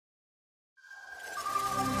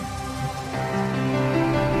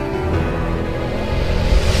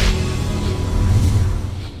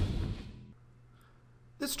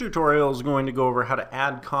tutorial is going to go over how to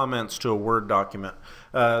add comments to a Word document.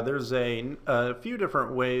 There's a few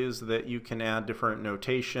different ways that you can add different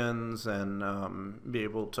notations and be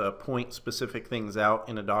able to point specific things out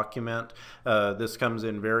in a document. This comes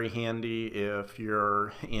in very handy if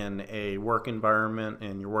you're in a work environment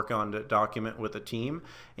and you're working on a document with a team,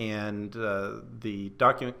 and the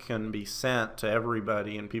document can be sent to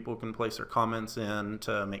everybody and people can place their comments in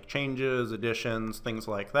to make changes, additions, things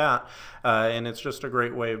like that. And it's just a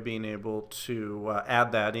great way of being able to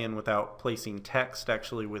add that in without placing text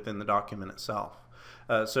actually within the document itself.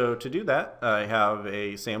 So to do that, I have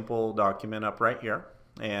a sample document up right here,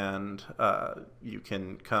 and you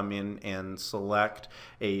can come in and select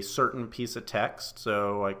a certain piece of text.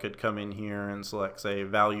 So I could come in here and select, say,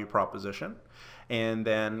 value proposition, and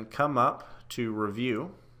then come up to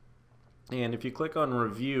review. And if you click on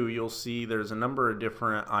review, you'll see there's a number of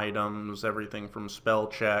different items, everything from spell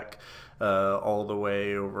check all the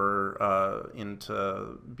way over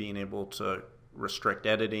into being able to restrict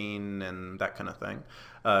editing and that kind of thing.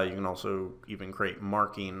 You can also even create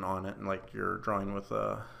marking on it, like you're drawing with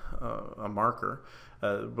a marker.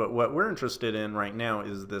 But what we're interested in right now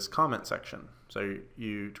is this comment section. So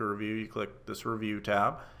to review, you click this review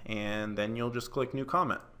tab, and then you'll just click new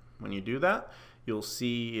comment. When you do that, you'll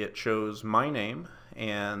see it shows my name,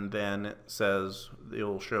 and then it says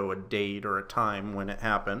it'll show a date or a time when it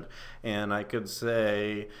happened. And I could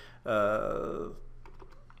say,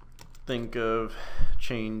 think of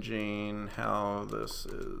changing how this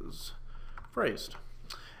is phrased.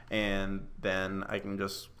 And then I can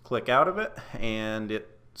just click out of it, and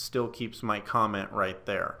it still keeps my comment right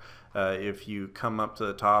there. If you come up to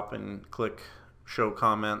the top and click show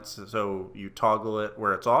comments, so you toggle it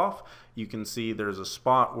where it's off, you can see there's a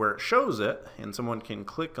spot where it shows it, and someone can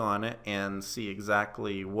click on it and see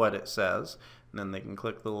exactly what it says, and then they can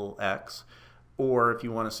click the little X. Or if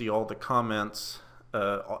you want to see all the comments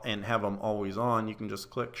and have them always on, you can just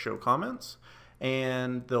click show comments,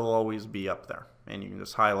 and they'll always be up there, and you can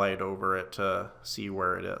just highlight over it to see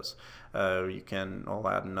where it is. I'll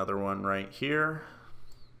add another one right here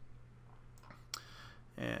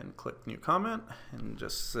and click new comment and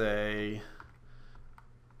just say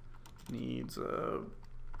needs a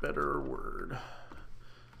better word.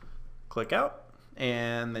 Click out,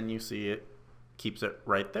 and then you see it keeps it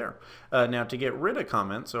right there. Now to get rid of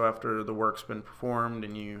comments, so after the work's been performed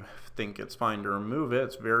and you think it's fine to remove it,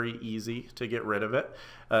 it's very easy to get rid of it.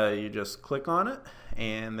 You just click on it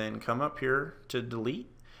and then come up here to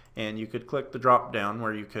delete, and you could click the drop down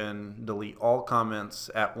where you can delete all comments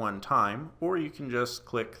at one time, or you can just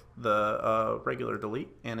click the regular delete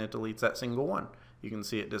and it deletes that single one. You can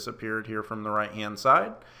see it disappeared here from the right hand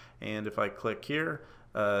side, and if I click here,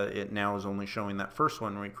 it now is only showing that first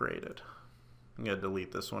one we created. I'm going to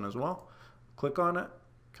delete this one as well. Click on it,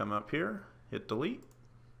 come up here, hit delete,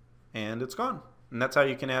 and it's gone. And that's how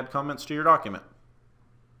you can add comments to your document.